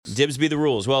Dibs be the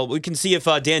rules. Well, we can see if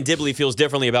Dan Dibley feels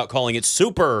differently about calling it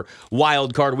Super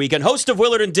Wild Card Weekend. Host of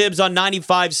Willard and Dibs on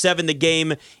 95.7 The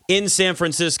Game in San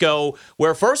Francisco,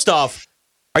 where first off,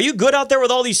 are you good out there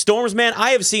with all these storms, man?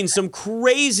 I have seen some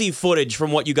crazy footage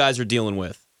from what you guys are dealing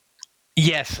with.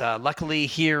 Yes, luckily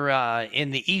here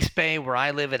in the East Bay where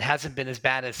I live, it hasn't been as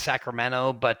bad as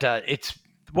Sacramento, but it's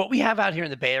what we have out here in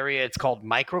the Bay Area. It's called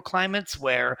microclimates,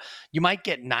 where you might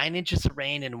get 9 inches of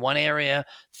rain in one area,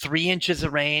 3 inches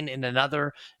of rain in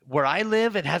another. Where I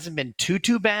live, it hasn't been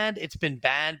too bad. It's been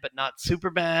bad, but not super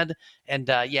bad. And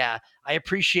I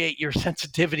appreciate your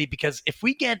sensitivity, because if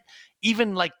we get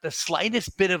even like the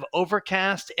slightest bit of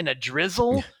overcast and a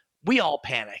drizzle, we all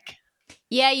panic.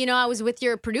 Yeah, I was with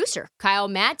your producer, Kyle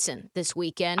Madsen, this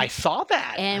weekend. I saw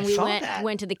that. And we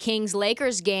went to the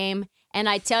Kings-Lakers game. And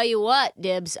I tell you what,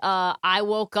 Dibs, I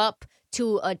woke up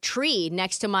to a tree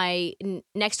next to my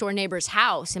next-door neighbor's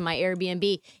house in my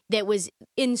Airbnb that was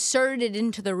inserted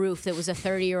into the roof. That was a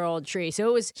 30-year-old tree. So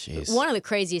it was one of the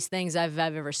craziest things I've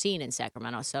ever seen in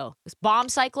Sacramento. So it's bomb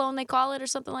cyclone, they call it, or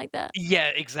something like that. Yeah,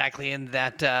 exactly. And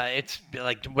that it's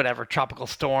like whatever, tropical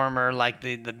storm or like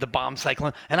the bomb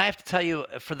cyclone. And I have to tell you,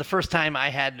 for the first time, I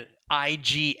had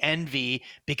IG envy,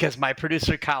 because my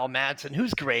producer Kyle Madsen,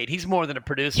 who's great, he's more than a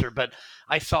producer, but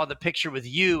I saw the picture with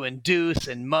you and Deuce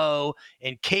and Mo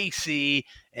and Casey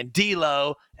and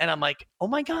D'Lo, and I'm like, oh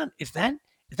my God, is that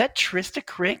Trista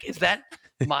Crick? Is that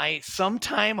my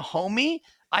sometime homie?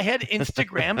 I had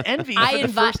Instagram envy for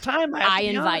the first time. I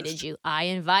invited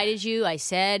you. I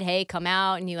said, hey, come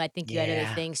out, and I think you had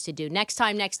other things to do. Next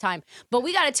time. But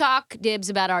we got to talk, Dibs,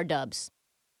 about our dubs.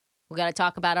 We got to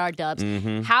talk about our dubs.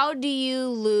 Mm-hmm. How do you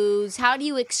lose? How do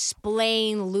you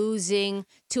explain losing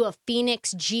to a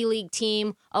Phoenix G League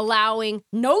team, allowing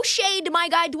no shade to my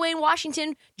guy Dwayne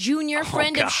Washington Jr.,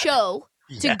 friend of show,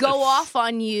 to go off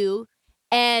on you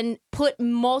and put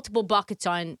multiple buckets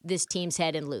on this team's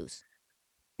head and lose?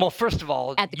 Well, first of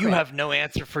all, you have no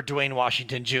answer for Dwayne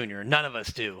Washington Jr. None of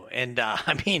us do. And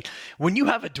when you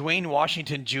have a Dwayne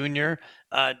Washington Jr.,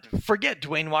 forget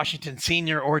Dwayne Washington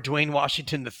Sr. or Dwayne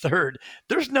Washington III.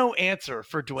 There's no answer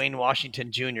for Dwayne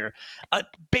Washington Jr.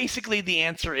 Basically, the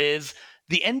answer is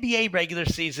the NBA regular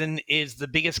season is the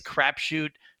biggest crapshoot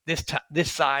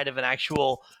this side of an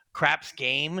actual craps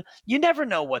game. You never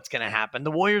know what's going to happen.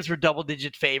 The Warriors were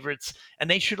double-digit favorites, and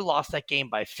they should have lost that game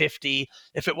by 50.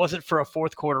 If it wasn't for a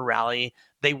fourth quarter rally,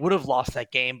 they would have lost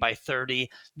that game by 30.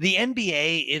 The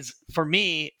NBA is, for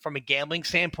me, from a gambling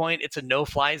standpoint, it's a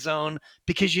no-fly zone,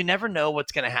 because you never know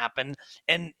what's going to happen.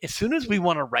 And as soon as we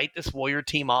want to write this Warrior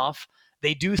team off,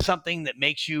 they do something that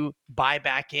makes you buy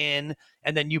back in,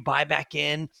 and then you buy back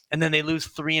in, and then they lose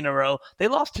 3 in a row. They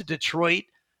lost to Detroit,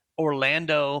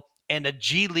 Orlando, and a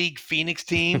G League Phoenix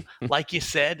team, like you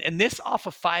said, and this off a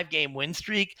 5-game win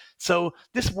streak. So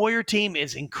this Warrior team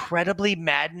is incredibly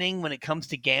maddening when it comes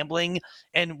to gambling.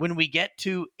 And when we get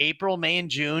to April, May, and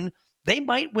June, they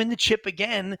might win the chip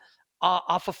again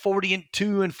off a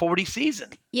 42 and 40 season.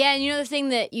 Yeah, and the thing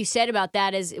that you said about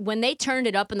that is when they turned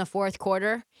it up in the fourth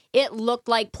quarter, it looked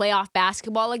like playoff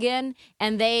basketball again,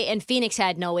 and Phoenix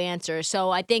had no answer.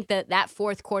 So I think that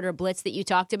fourth quarter blitz that you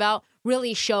talked about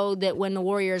really showed that when the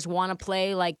Warriors want to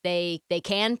play like they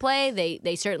can play,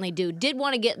 they certainly do. Did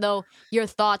want to get, though, your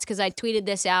thoughts, because I tweeted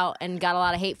this out and got a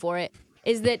lot of hate for it,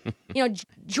 is that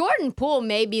Jordan Poole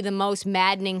may be the most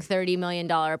maddening $30 million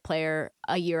player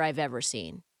a year I've ever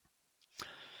seen.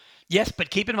 Yes, but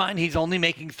keep in mind he's only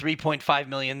making $3.5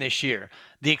 million this year.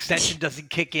 The extension doesn't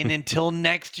kick in until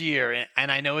next year,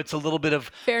 and I know it's a little bit of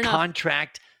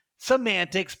contract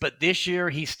semantics, but this year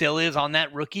he still is on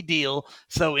that rookie deal.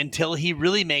 So until he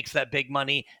really makes that big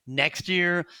money next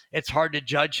year, it's hard to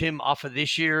judge him off of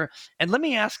this year. And let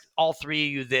me ask all three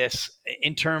of you this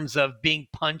in terms of being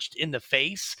punched in the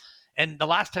face. And the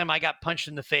last time I got punched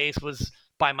in the face was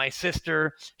by my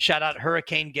sister. Shout out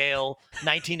Hurricane Gale,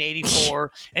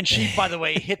 1984. And she, by the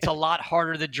way, hits a lot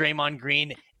harder than Draymond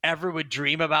Green ever would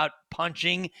dream about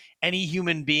punching any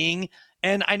human being.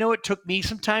 And I know it took me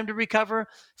some time to recover.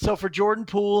 So for Jordan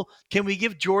Poole, can we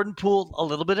give Jordan Poole a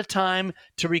little bit of time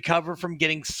to recover from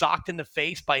getting socked in the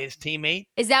face by his teammate?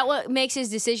 Is that what makes his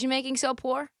decision-making so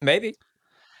poor? Maybe.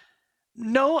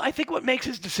 No, I think what makes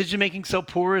his decision-making so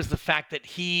poor is the fact that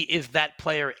he is that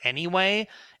player anyway.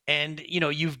 And,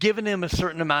 you've given him a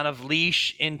certain amount of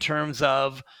leash in terms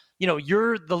of,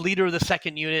 you're the leader of the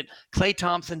second unit. Klay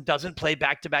Thompson doesn't play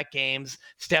back-to-back games.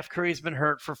 Steph Curry's been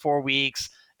hurt for 4 weeks.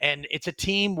 And it's a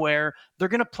team where they're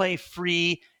going to play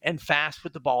free and fast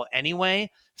with the ball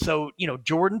anyway. So,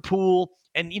 Jordan Poole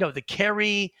and, the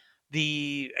carry,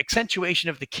 the accentuation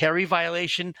of the carry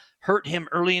violation hurt him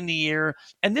early in the year.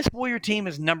 And this Warrior team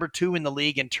is number 2 in the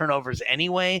league in turnovers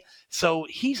anyway. So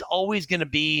he's always going to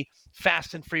be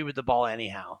fast and free with the ball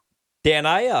anyhow. Dan,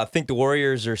 I think the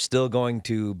Warriors are still going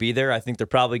to be there. I think they're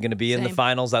probably going to be in the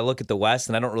finals. I look at the West,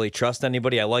 and I don't really trust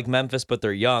anybody. I like Memphis, but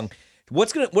they're young.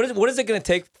 What is it going to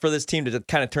take for this team to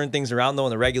kind of turn things around, though, in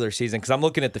the regular season? Because I'm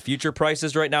looking at the future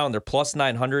prices right now, and they're plus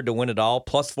 900 to win it all,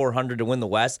 plus 400 to win the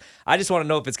West. I just want to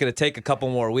know if it's going to take a couple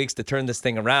more weeks to turn this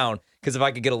thing around, because if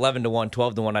I could get 11 to 1,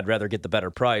 12 to 1, I'd rather get the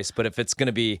better price. But if it's going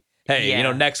to be, hey,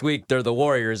 next week they're the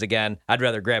Warriors again, I'd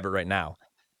rather grab it right now.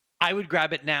 I would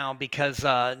grab it now because,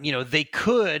 they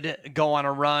could go on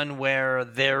a run where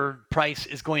their price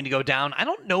is going to go down. I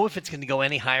don't know if it's going to go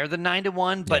any higher than 9 to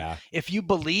 1, but if you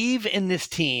believe in this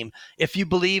team, if you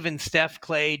believe in Steph,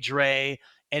 Clay, Dre,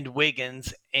 and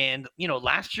Wiggins, and,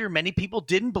 last year many people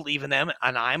didn't believe in them,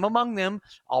 and I'm among them.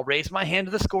 I'll raise my hand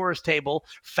to the scorer's table.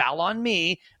 Foul on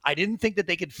me. I didn't think that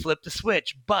they could flip the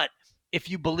switch, but if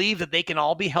you believe that they can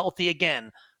all be healthy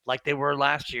again, like they were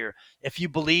last year, if you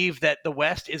believe that the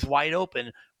West is wide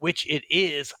open, which it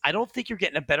is, I don't think you're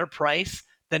getting a better price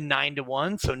than 9 to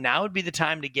 1. So now would be the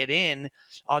time to get in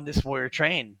on this Warrior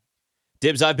train.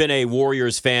 Dibs, I've been a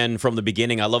Warriors fan from the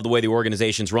beginning. I love the way the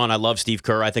organization's run. I love Steve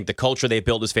Kerr. I think the culture they've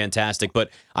built is fantastic. But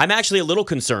I'm actually a little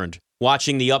concerned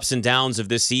watching the ups and downs of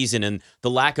this season and the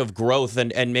lack of growth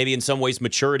and maybe in some ways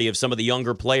maturity of some of the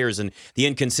younger players and the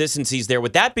inconsistencies there.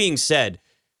 With that being said,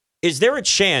 is there a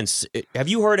chance, have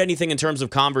you heard anything in terms of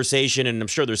conversation, and I'm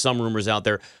sure there's some rumors out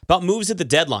there, about moves at the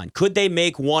deadline? Could they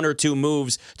make 1 or 2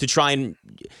 moves to try and,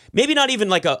 maybe not even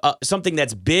like something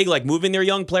that's big, like moving their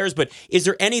young players, but is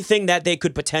there anything that they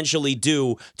could potentially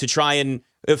do to try and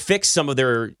fix some of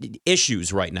their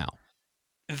issues right now?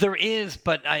 There is,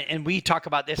 but and we talk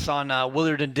about this on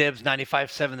Willard and Dibs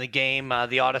 95.7 The Game,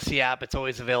 the Odyssey app. It's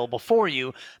always available for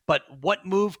you. But what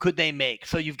move could they make?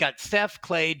 So you've got Steph,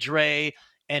 Clay, Dre,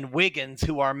 and Wiggins,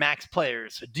 who are max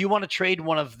players. Do you want to trade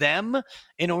one of them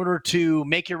in order to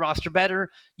make your roster better?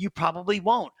 You probably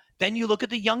won't. Then you look at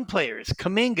the young players,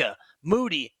 Kuminga,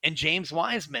 Moody, and James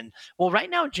Wiseman. Well, right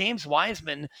now, James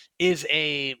Wiseman is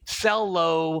a sell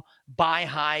low, buy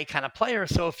high kind of player.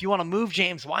 So if you want to move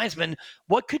James Wiseman,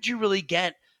 what could you really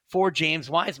get for James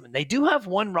Wiseman? They do have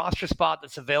one roster spot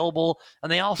that's available, and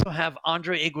they also have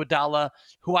Andre Iguodala,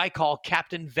 who I call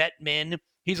Captain Vet Min.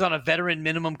 He's on a veteran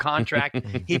minimum contract.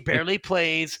 He barely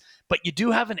plays, but you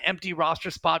do have an empty roster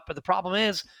spot. But the problem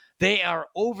is they are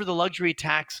over the luxury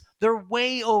tax. They're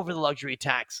way over the luxury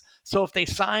tax. So if they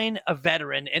sign a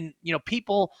veteran, and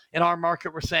people in our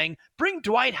market were saying, bring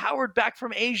Dwight Howard back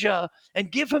from Asia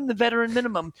and give him the veteran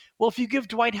minimum. Well, if you give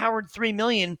Dwight Howard $3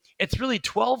 million, it's really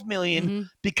 $12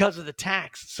 million because of the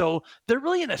tax. So they're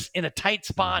really in a tight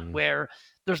spot where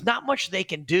there's not much they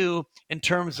can do in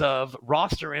terms of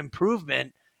roster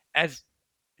improvement.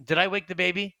 Did I wake the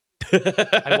baby?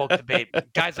 I woke the baby.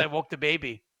 Guys, I woke the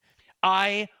baby.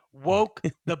 I woke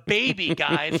the baby,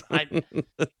 guys.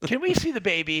 Can we see the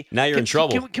baby? Now you're in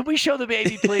trouble. Can we show the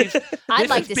baby, please? I'd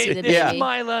like to see the baby. This is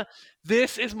Mila.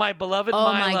 This is my beloved Mila.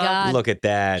 Oh, my God. Look at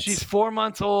that. She's 4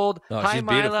 months old. Hi, she's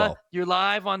Mila. beautiful. You're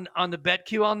live on the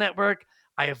BetQL network.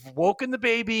 I have woken the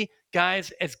baby.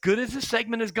 Guys, as good as this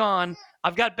segment has gone,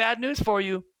 I've got bad news for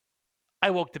you. I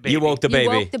woke the baby. You woke the baby. You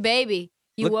woke the baby.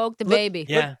 You woke the baby.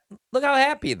 Yeah. Look how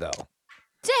happy, though.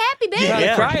 It's a happy baby.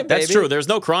 Yeah. Crying, That's baby. true. There's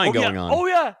no crying going on.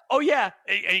 Oh yeah.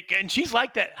 And she's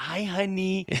like that. Hi,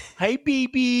 honey. Hi,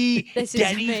 baby. This is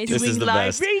Daddy's amazing. doing This is the live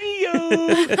best.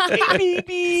 radio. Hey,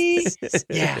 baby.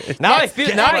 Yeah. Now That's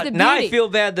the I beauty. feel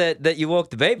bad that you woke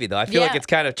the baby, though. I feel like Yeah. it's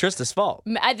kind of Trista's fault.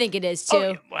 I think it is, too.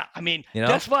 Oh, well, I mean, You know?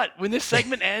 guess what? When this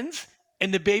segment ends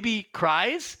and the baby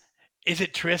cries, is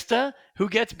it Trista who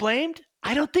gets blamed?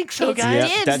 I don't think so, It's guys. Yeah,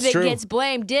 Dibs that's that true. gets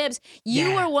blamed. Dibs, you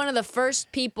Yeah. were one of the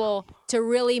first people to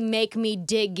really make me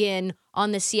dig in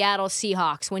on the Seattle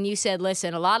Seahawks when you said,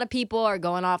 listen, a lot of people are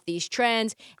going off these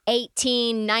trends,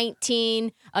 18,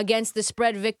 19 against the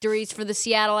spread victories for the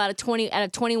Seattle out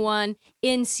of 21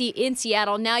 in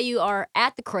Seattle. Now you are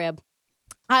at the crib.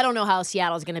 I don't know how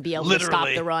Seattle's going to be able to stop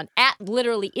Literally. the run.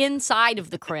 Literally inside of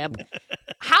the crib.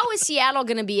 How is Seattle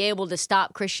going to be able to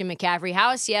stop Christian McCaffrey?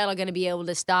 How is Seattle going to be able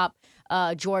to stop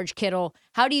George Kittle?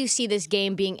 How do you see this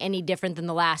game being any different than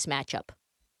the last matchup?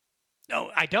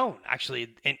 No, I don't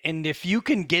actually. And if you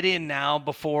can get in now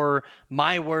before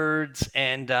my words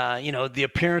and the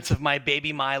appearance of my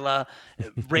baby Mila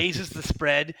raises the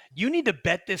spread, you need to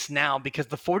bet this now because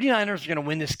the 49ers are going to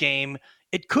win this game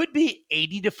It could be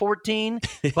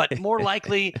 80-14, but more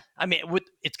likely, I mean,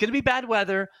 it's going to be bad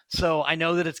weather. So I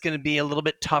know that it's going to be a little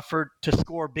bit tougher to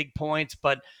score big points,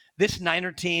 but this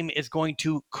Niner team is going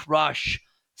to crush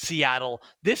Seattle.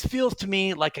 This feels to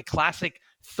me like a classic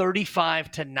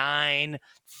 35-9,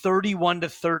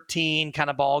 31-13 kind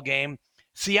of ball game.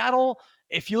 Seattle,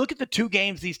 if you look at the two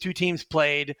games these two teams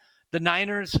played, the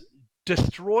Niners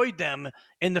destroyed them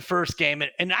in the first game.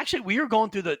 And actually, we were going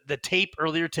through the tape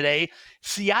earlier today.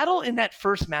 Seattle in that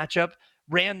first matchup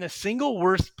ran the single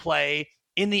worst play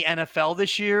in the NFL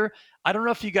this year. I don't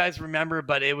know if you guys remember,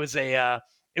 but it was a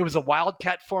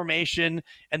wildcat formation,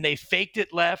 and they faked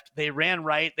it left. They ran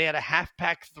right. They had a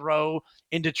half-pack throw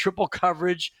into triple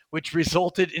coverage, which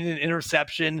resulted in an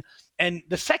interception. And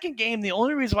the second game, the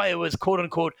only reason why it was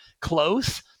quote-unquote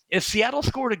close is Seattle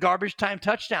scored a garbage time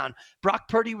touchdown. Brock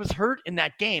Purdy was hurt in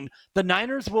that game. The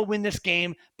Niners will win this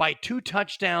game by 2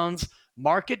 touchdowns.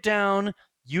 Mark it down.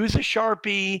 Use a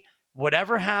Sharpie.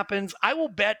 Whatever happens, I will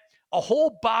bet a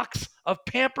whole box of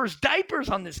Pampers diapers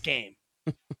on this game.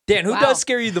 Dan, who does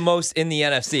scare you the most in the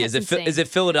NFC? Is it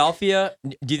Philadelphia?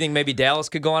 Do you think maybe Dallas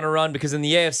could go on a run? Because in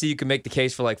the AFC, you can make the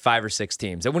case for like 5 or 6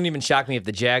 teams. It wouldn't even shock me if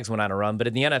the Jags went on a run. But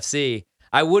in the NFC,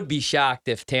 I would be shocked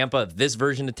if this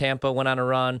version of Tampa went on a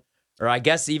run. Or I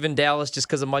guess even Dallas just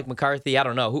because of Mike McCarthy. I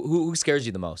don't know. Who scares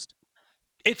you the most?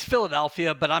 It's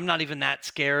Philadelphia, but I'm not even that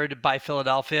scared by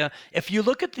Philadelphia. If you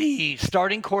look at the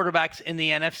starting quarterbacks in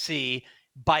the NFC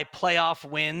by playoff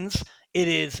wins, it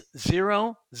is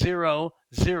 0, 0,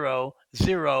 0,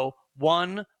 0,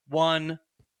 1, 1,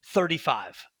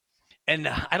 35. And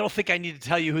I don't think I need to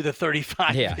tell you who the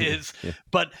 35 is. Yeah.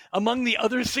 But among the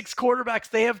other 6 quarterbacks,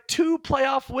 they have 2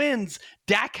 playoff wins.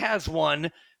 Dak has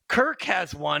 1. Kirk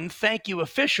has 1. Thank you,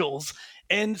 officials.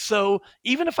 And so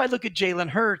even if I look at Jalen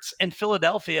Hurts and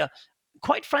Philadelphia,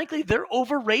 quite frankly, they're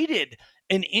overrated.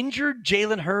 An injured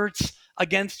Jalen Hurts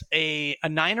against a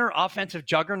Niner offensive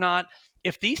juggernaut.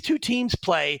 If these two teams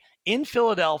play in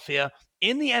Philadelphia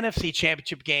in the NFC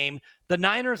Championship game, the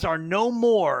Niners are no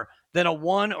more than a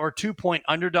 1 or 2 point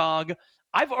underdog.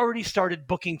 I've already started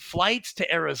booking flights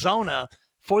to Arizona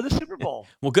for the Super Bowl.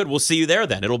 Well, good. We'll see you there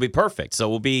then. It'll be perfect. So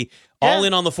we'll be all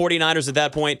in on the 49ers at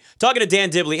that point. Talking to Dan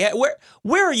Dibley,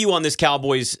 where are you on this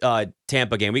Cowboys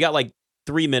Tampa game? We got like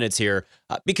 3 minutes here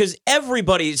because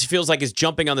everybody feels like is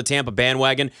jumping on the Tampa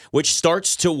bandwagon, which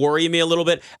starts to worry me a little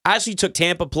bit. I actually took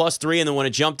Tampa +3, and then when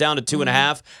it jumped down to 2.5,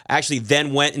 I actually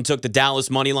then went and took the Dallas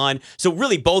money line. So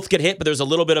really both get hit, but there's a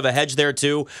little bit of a hedge there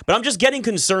too. But I'm just getting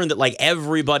concerned that like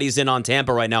everybody's in on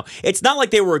Tampa right now. It's not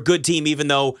like they were a good team, even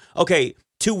though, okay,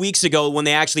 2 weeks ago when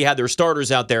they actually had their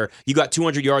starters out there, you got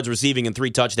 200 yards receiving and 3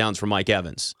 touchdowns from Mike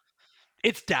Evans.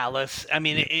 It's Dallas. I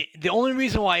mean, the only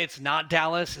reason why it's not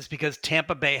Dallas is because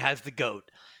Tampa Bay has the GOAT.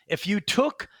 If you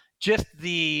took just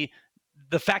the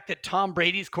fact that Tom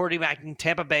Brady's quarterbacking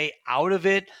Tampa Bay out of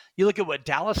it, you look at what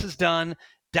Dallas has done.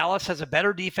 Dallas has a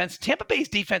better defense. Tampa Bay's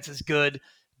defense is good.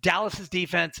 Dallas's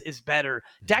defense is better.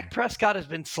 Dak Prescott has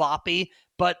been sloppy,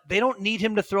 but they don't need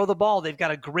him to throw the ball. They've got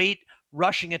a great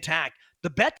rushing attack. The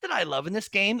bet that I love in this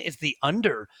game is the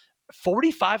under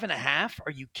 45.5.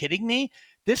 Are you kidding me?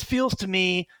 This feels to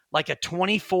me like a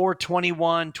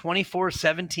 24-21,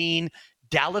 24-17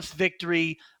 Dallas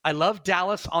victory. I love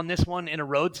Dallas on this one in a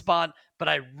road spot, but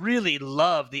I really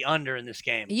love the under in this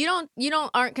game. You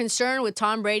aren't concerned with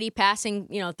Tom Brady passing,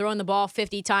 throwing the ball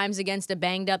 50 times against a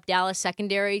banged up Dallas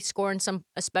secondary, scoring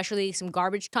especially some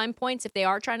garbage time points if they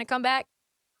are trying to come back?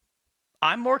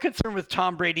 I'm more concerned with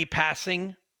Tom Brady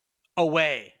passing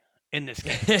away in this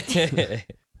game.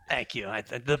 Thank you.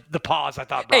 The pause I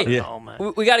thought brought it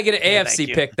home. We got to get an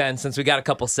AFC pick then, since we got a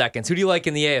couple seconds. Who do you like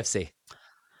in the AFC?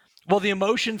 Well, the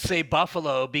emotions say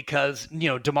Buffalo because,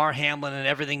 DeMar Hamlin and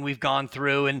everything we've gone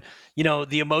through and,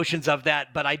 the emotions of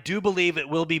that. But I do believe it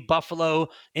will be Buffalo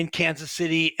in Kansas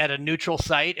City at a neutral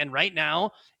site. And right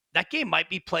now, that game might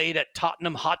be played at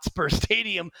Tottenham Hotspur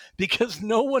Stadium because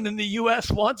no one in the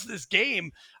U.S. wants this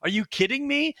game. Are you kidding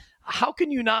me? How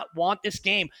can you not want this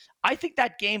game? I think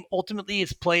that game ultimately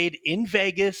is played in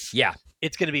Vegas. Yeah.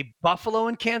 It's going to be Buffalo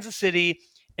and Kansas City.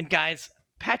 And guys,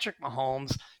 Patrick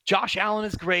Mahomes, Josh Allen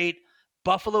is great.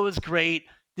 Buffalo is great.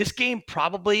 This game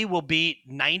probably will be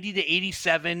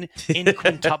 90-87 in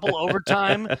quintuple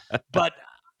overtime. But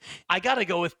I got to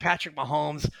go with Patrick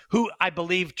Mahomes, who I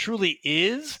believe truly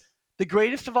is the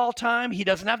greatest of all time. He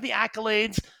doesn't have the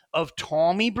accolades of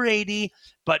Tommy Brady,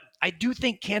 but I do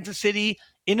think Kansas City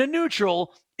in a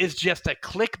neutral is just a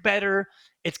click better.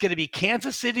 It's going to be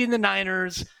Kansas City and the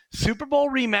Niners, Super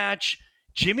Bowl rematch.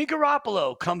 Jimmy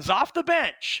Garoppolo comes off the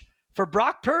bench for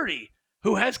Brock Purdy,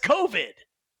 who has COVID,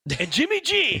 and Jimmy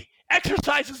G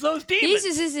exercises those demons.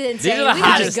 This is insane. These are the We gotta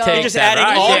hottest go. takes. You're just adding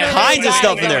Right, all yeah. kinds of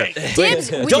stuff in there. Dibs,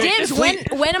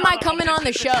 Don't- when am I coming on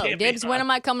the show? Can't be Dibs, when fun.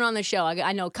 am I coming on the show?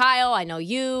 I know Kyle. I know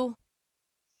you.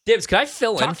 Dibs, can I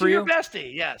fill in Talk for to you? your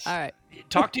bestie. Yes. All right.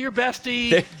 Talk to your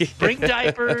bestie. Bring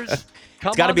diapers. Come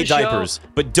It's got to on be the show. diapers,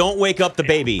 but don't wake up the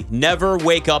baby. Never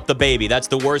wake up the baby. That's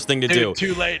the worst thing to do. Dude,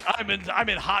 too late. I'm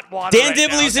in hot water. Dan right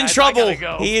Dibley's now, in guys. I trouble. gotta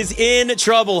go. He is in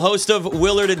trouble. Host of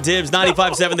Willard and Dibs,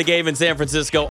 95.7 The Game in San Francisco.